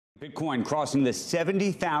Bitcoin crossing the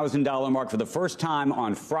 $70,000 mark for the first time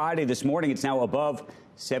on Friday this morning. It's now above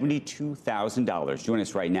 $72,000. Joining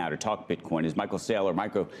us right now to talk Bitcoin is Michael Saylor,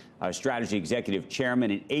 MicroStrategy Executive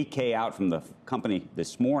Chairman, and 8K out from the company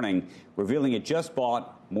this morning, revealing it just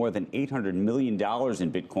bought more than $800 million in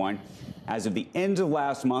Bitcoin. As of the end of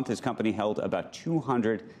last month, his company held about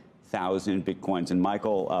 200,000 Bitcoins. And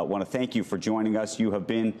Michael, I want to thank you for joining us. You have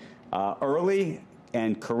been early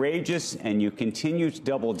and courageous, and you continue to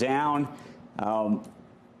double down.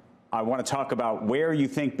 I want to talk about where you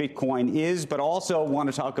think Bitcoin is, but also want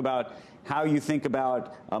to talk about how you think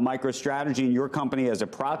about MicroStrategy and your company as a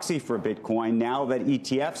proxy for Bitcoin now that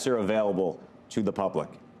ETFs are available to the public.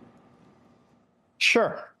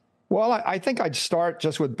 Sure. Well, I think I'd start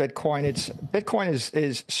just with Bitcoin. Bitcoin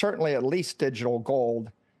is certainly at least digital gold.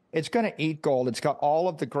 It's going to eat gold. It's got all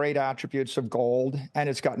of the great attributes of gold, and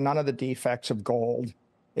it's got none of the defects of gold.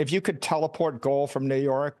 If you could teleport gold from New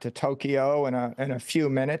York to Tokyo in a few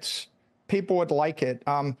minutes, people would like it.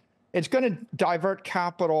 It's going to divert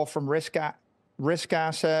capital from risk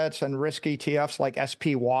assets and risk ETFs like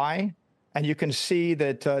SPY, and you can see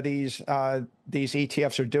that these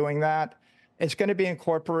ETFs are doing that. It's going to be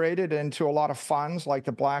incorporated into a lot of funds like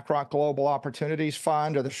the BlackRock Global Opportunities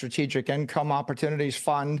Fund or the Strategic Income Opportunities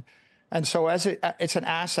Fund. And so it's an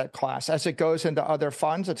asset class. As it goes into other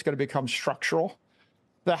funds, it's going to become structural.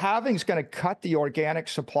 The halving is going to cut the organic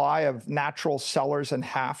supply of natural sellers in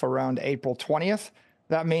half around April 20th.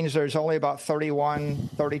 That means there's only about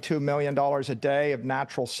 $32 million a day of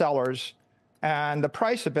natural sellers. And the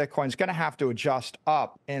price of Bitcoin is going to have to adjust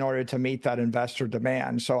up in order to meet that investor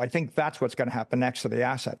demand. So I think that's what's going to happen next to the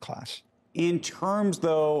asset class. In terms,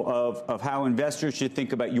 though, of how investors should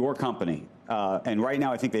think about your company, and right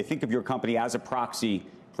now I think they think of your company as a proxy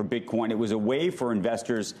for Bitcoin. It was a way for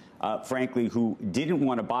investors, frankly, who didn't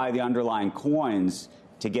want to buy the underlying coins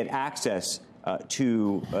to get access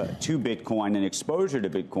to Bitcoin and exposure to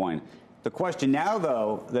Bitcoin. The question now,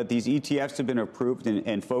 though, that these ETFs have been approved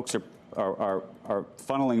and folks are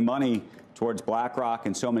funneling money towards BlackRock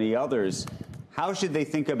and so many others, how should they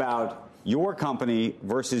think about your company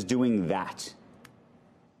versus doing that?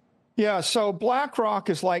 Yeah, so BlackRock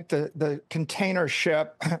is like the container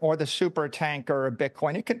ship or the super tanker of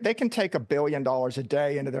Bitcoin. They can take $1 billion a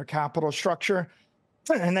day into their capital structure,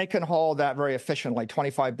 and they can hold that very efficiently,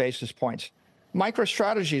 25 basis points.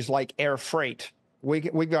 MicroStrategy is like air freight. We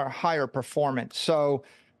got higher performance. So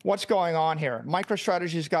what's going on here?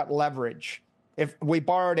 MicroStrategy's got leverage. If we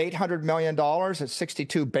borrowed $800 million at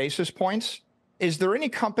 62 basis points, is there any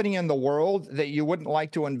company in the world that you wouldn't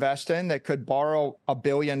like to invest in that could borrow $1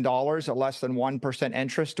 billion at less than 1%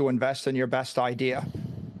 interest to invest in your best idea?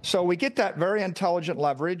 So we get that very intelligent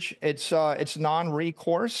leverage. It's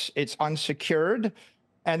non-recourse, it's unsecured,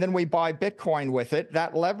 and then we buy Bitcoin with it.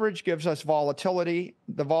 That leverage gives us volatility.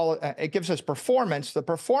 It gives us performance. The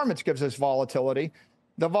performance gives us volatility.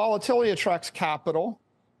 The volatility attracts capital,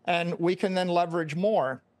 and we can then leverage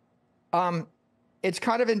more. It's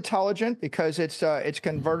kind of intelligent because it's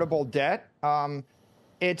convertible debt.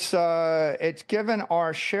 It's given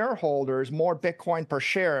our shareholders more Bitcoin per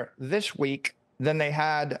share this week than they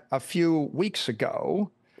had a few weeks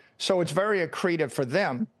ago. So it's very accretive for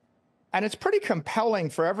them. And it's pretty compelling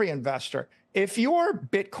for every investor. If you're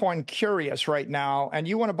Bitcoin curious right now and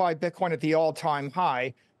you want to buy Bitcoin at the all-time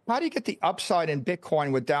high, how do you get the upside in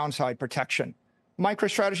Bitcoin with downside protection?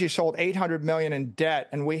 MicroStrategy sold $800 million in debt,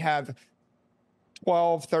 and we have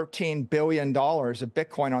 $13 billion of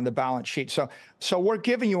Bitcoin on the balance sheet. So we're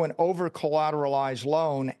giving you an over-collateralized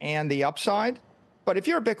loan and the upside. But if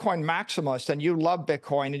you're a Bitcoin maximalist and you love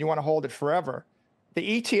Bitcoin and you want to hold it forever,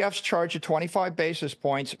 the ETFs charge you 25 basis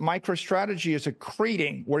points. MicroStrategy is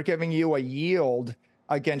accreting. We're giving you a yield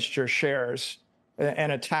against your shares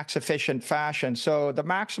in a tax-efficient fashion. So the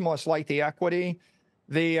maximalists like the equity.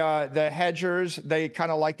 The hedgers, they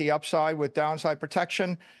kind of like the upside with downside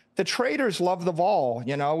protection. The traders love the vol.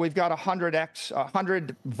 You know, we've got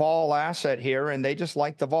 100 vol asset here, and they just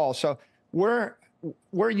like the vol. So we're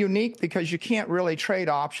unique because you can't really trade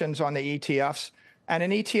options on the ETFs. And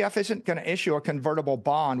an ETF isn't going to issue a convertible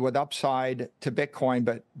bond with upside to Bitcoin,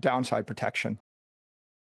 but downside protection.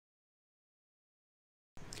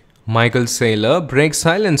 Michael Saylor breaks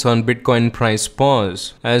silence on Bitcoin price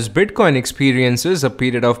pause. As Bitcoin experiences a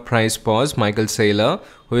period of price pause, Michael Saylor,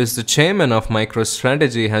 who is the chairman of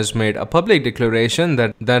MicroStrategy, has made a public declaration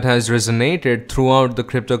that has resonated throughout the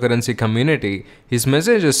cryptocurrency community. His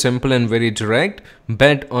message is simple and very direct.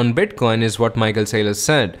 Bet on Bitcoin is what Michael Saylor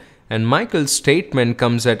said. And Michael's statement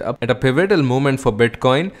comes at a pivotal moment for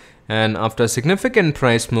Bitcoin. And after significant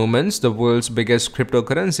price movements, the world's biggest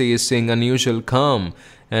cryptocurrency is seeing unusual calm.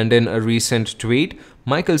 And in a recent tweet,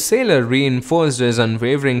 Michael Saylor reinforced his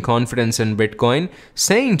unwavering confidence in Bitcoin,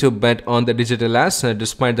 saying to bet on the digital asset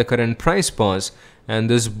despite the current price pause. And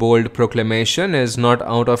this bold proclamation is not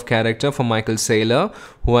out of character for Michael Saylor,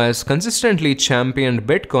 who has consistently championed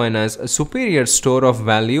Bitcoin as a superior store of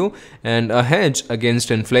value and a hedge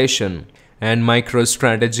against inflation. And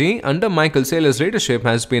MicroStrategy, under Michael Saylor's leadership,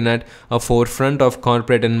 has been at a forefront of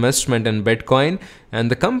corporate investment in Bitcoin, and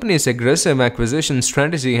the company's aggressive acquisition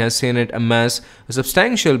strategy has seen it amass a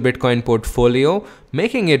substantial Bitcoin portfolio,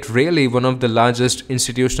 making it really one of the largest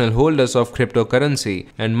institutional holders of cryptocurrency.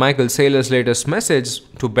 And Michael Saylor's latest message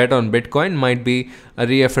to bet on Bitcoin might be a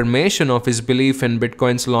reaffirmation of his belief in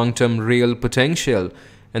Bitcoin's long-term real potential.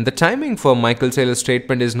 And the timing for Michael Saylor's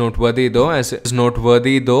statement is noteworthy though, as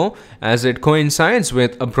it coincides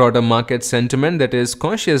with a broader market sentiment that is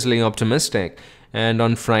cautiously optimistic. And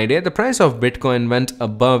on Friday, the price of Bitcoin went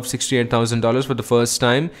above $68,000 for the first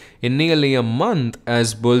time in nearly a month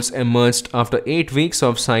as bulls emerged after 8 weeks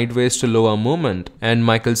of sideways to lower movement. And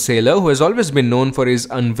Michael Saylor, who has always been known for his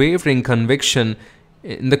unwavering conviction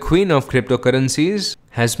in the queen of cryptocurrencies,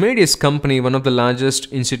 has made his company one of the largest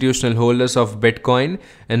institutional holders of Bitcoin,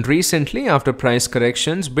 and recently, after price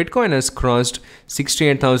corrections, Bitcoin has crossed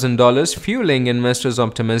 $68,000, fueling investors'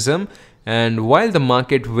 optimism. And while the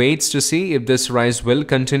market waits to see if this rise will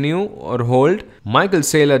continue or hold, Michael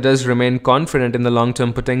Saylor does remain confident in the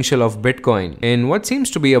long-term potential of Bitcoin. In what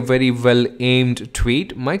seems to be a very well-aimed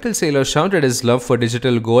tweet, Michael Saylor shouted his love for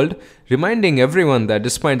digital gold, reminding everyone that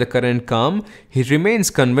despite the current calm, he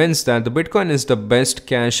remains convinced that the Bitcoin is the best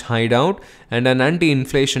cash hideout and an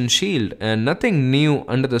anti-inflation shield, and nothing new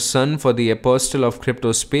under the sun for the apostle of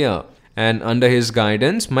cryptosphere. And under his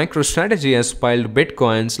guidance, MicroStrategy has piled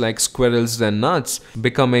bitcoins like squirrels and nuts,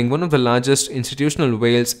 becoming one of the largest institutional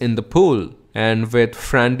whales in the pool. And with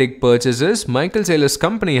frantic purchases, Michael Saylor's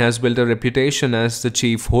company has built a reputation as the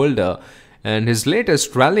chief holder. And his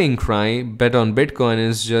latest rallying cry, bet on Bitcoin,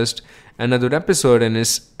 is just another episode in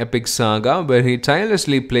his epic saga where he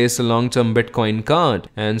tirelessly plays the long-term Bitcoin card.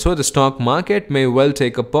 And so the stock market may well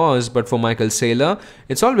take a pause, but for Michael Saylor,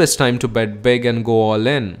 it's always time to bet big and go all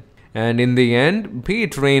in. And in the end, be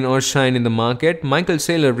it rain or shine in the market, Michael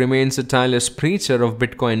Saylor remains a tireless preacher of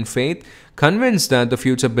Bitcoin faith, convinced that the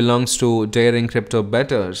future belongs to daring crypto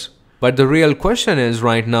bettors. But the real question is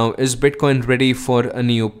right now, is Bitcoin ready for a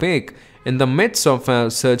new peak? In the midst of a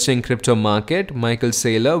surging crypto market, Michael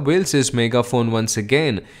Saylor wields his megaphone once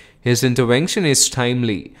again. His intervention is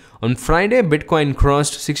timely. On Friday, Bitcoin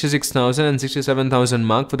crossed 66,000 and 67,000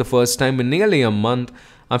 mark for the first time in nearly a month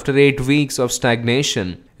after 8 weeks of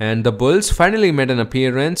stagnation. And the bulls finally made an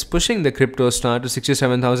appearance, pushing the crypto star to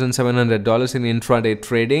 $67,700 in intraday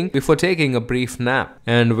trading before taking a brief nap.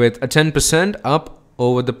 And with a 10% up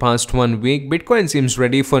over the past 1 week, Bitcoin seems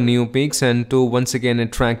ready for new peaks and to once again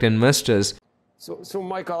attract investors. So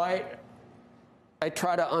Michael, I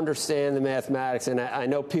try to understand the mathematics, and I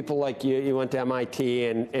know people like you went to MIT,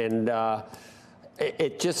 and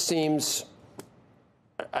it just seems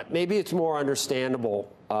maybe it's more understandable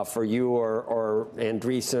for you or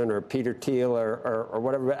Andreessen or Peter Thiel or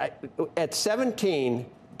whatever. At 17,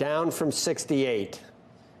 down from 68,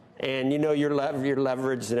 and you know your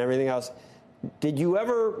leverage and everything else, did you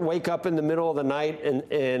ever wake up in the middle of the night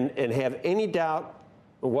and have any doubt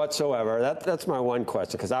whatsoever? That's my one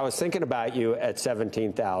question, because I was thinking about you at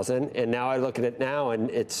 17,000, and now I look at it now,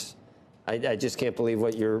 and I just can't believe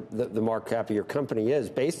what the market cap of your company is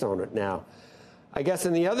based on it now. I guess,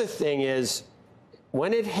 and the other thing is,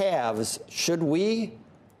 when it halves, should we,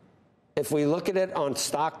 if we look at it on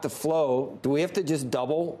stock to flow, do we have to just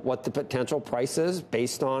double what the potential price is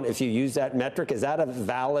based on, if you use that metric? Is that a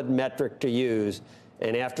valid metric to use?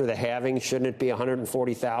 And after the halving, shouldn't it be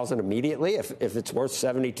 140,000 immediately if it's worth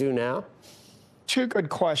 72 now? Two good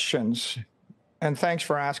questions, and thanks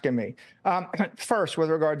for asking me. First, with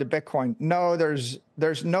regard to Bitcoin, no,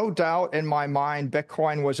 there's no doubt in my mind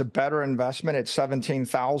Bitcoin was a better investment at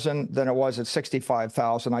 17,000 than it was at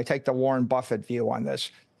 65,000. I take the Warren Buffett view on this.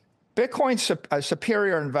 Bitcoin's a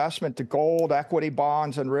superior investment to gold, equity,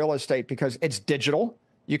 bonds, and real estate because it's digital.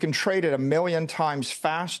 You can trade it 1 million times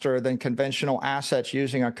faster than conventional assets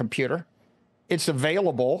using a computer. It's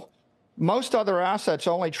available. Most other assets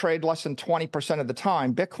only trade less than 20% of the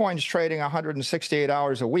time. Bitcoin's trading 168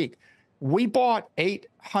 hours a week. We bought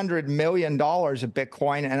 $800 million of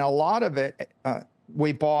Bitcoin, and a lot of it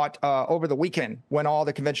we bought over the weekend when all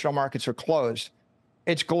the conventional markets are closed.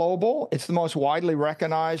 It's global. It's the most widely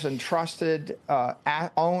recognized and trusted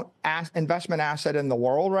investment asset in the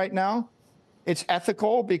world right now. It's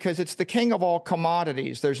ethical because it's the king of all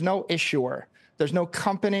commodities. There's no issuer. There's no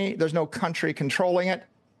company. There's no country controlling it.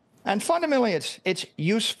 And fundamentally, it's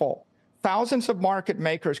useful. Thousands of market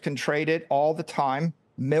makers can trade it all the time.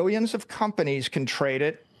 Millions of companies can trade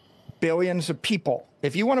it. Billions of people.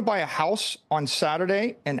 If you want to buy a house on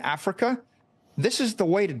Saturday in Africa, this is the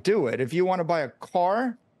way to do it. If you want to buy a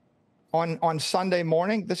car on Sunday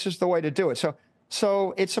morning, this is the way to do it.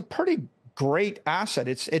 So it's a pretty great asset.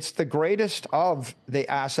 It's the greatest of the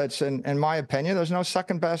assets, in my opinion. There's no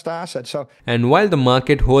second best asset. And while the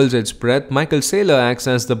market holds its breath, Michael Saylor acts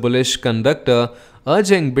as the bullish conductor,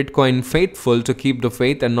 urging Bitcoin faithful to keep the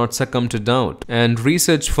faith and not succumb to doubt. And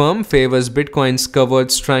research firm favors Bitcoin's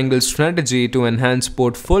covered strangle strategy to enhance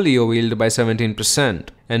portfolio yield by 17%.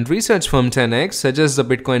 And research firm 10x suggests the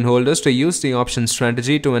Bitcoin holders to use the option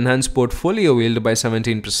strategy to enhance portfolio yield by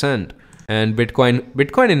 17%. And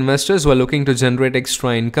Bitcoin investors who are looking to generate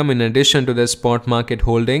extra income in addition to their spot market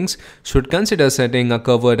holdings should consider setting a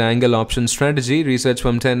covered angle option strategy, research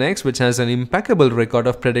firm 10x, which has an impeccable record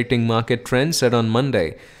of predicting market trends, said on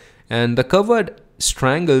Monday. And the covered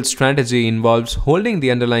strangle strategy involves holding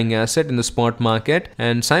the underlying asset in the spot market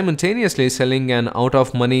and simultaneously selling an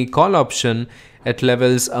out-of-money call option at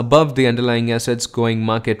levels above the underlying asset's going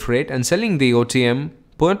market rate and selling the OTM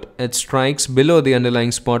put at strikes below the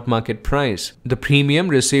underlying spot market price. The premium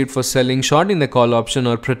received for selling shorting the call option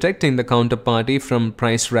or protecting the counterparty from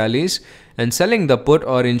price rallies and selling the put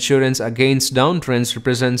or insurance against downtrends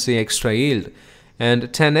represents the extra yield. And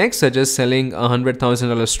 10x suggests selling a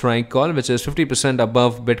 $100,000 strike call, which is 50%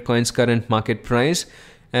 above Bitcoin's current market price,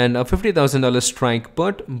 and a $50,000 strike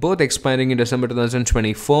put, both expiring in December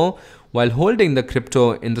 2024, while holding the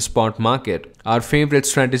crypto in the spot market. Our favorite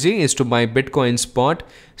strategy is to buy Bitcoin spot,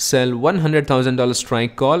 sell $100,000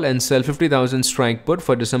 strike call, and sell $50,000 strike put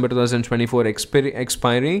for December 2024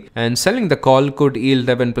 expiry, and selling the call could yield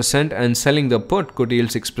 11% and selling the put could yield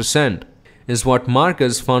 6%. Is what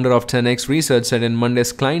Marcus, founder of 10x Research, said in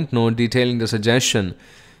Monday's client note detailing the suggestion.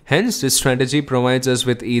 Hence, this strategy provides us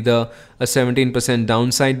with either a 17%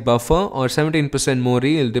 downside buffer or 17% more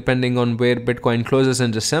yield depending on where Bitcoin closes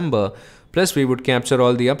in December. Plus, we would capture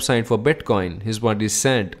all the upside for Bitcoin, is what he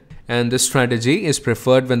said. And this strategy is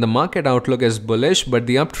preferred when the market outlook is bullish, but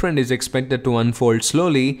the uptrend is expected to unfold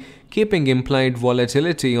slowly, keeping implied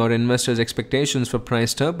volatility or investors' expectations for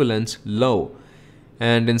price turbulence low.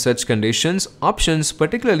 And in such conditions, options,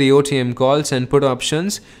 particularly OTM calls and put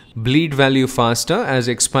options, bleed value faster as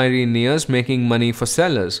expiry nears, making money for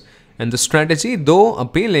sellers. And the strategy, though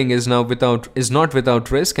appealing, is not without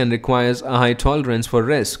risk and requires a high tolerance for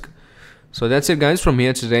risk. So that's it, guys, from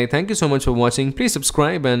here today. Thank you so much for watching. Please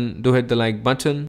subscribe and do hit the like button.